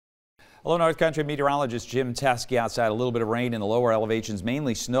Hello, North Country meteorologist Jim Teske outside. A little bit of rain in the lower elevations,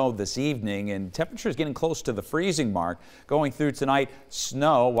 mainly snow this evening, and temperatures getting close to the freezing mark. Going through tonight,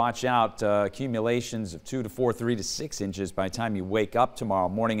 snow. Watch out, accumulations of 2 to 4, 3 to 6 inches by the time you wake up tomorrow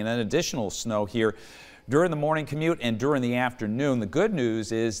morning, and then additional snow here during the morning commute and during the afternoon. The good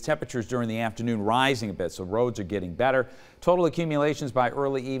news is temperatures during the afternoon rising a bit, so roads are getting better. Total accumulations by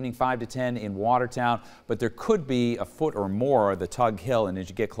early evening 5 to 10 in Watertown, but there could be a foot or more of the Tug Hill and as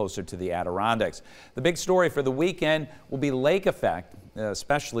you get closer to the Adirondacks. The big story for the weekend will be lake effect,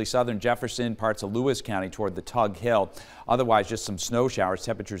 especially southern Jefferson, parts of Lewis County toward the Tug Hill. Otherwise, just some snow showers,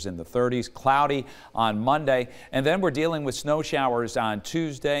 temperatures in the 30s, cloudy on Monday. And then we're dealing with snow showers on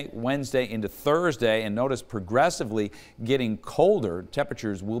Tuesday, Wednesday into Thursday. And notice progressively getting colder.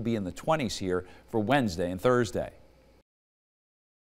 Temperatures will be in the 20s here for Wednesday and Thursday.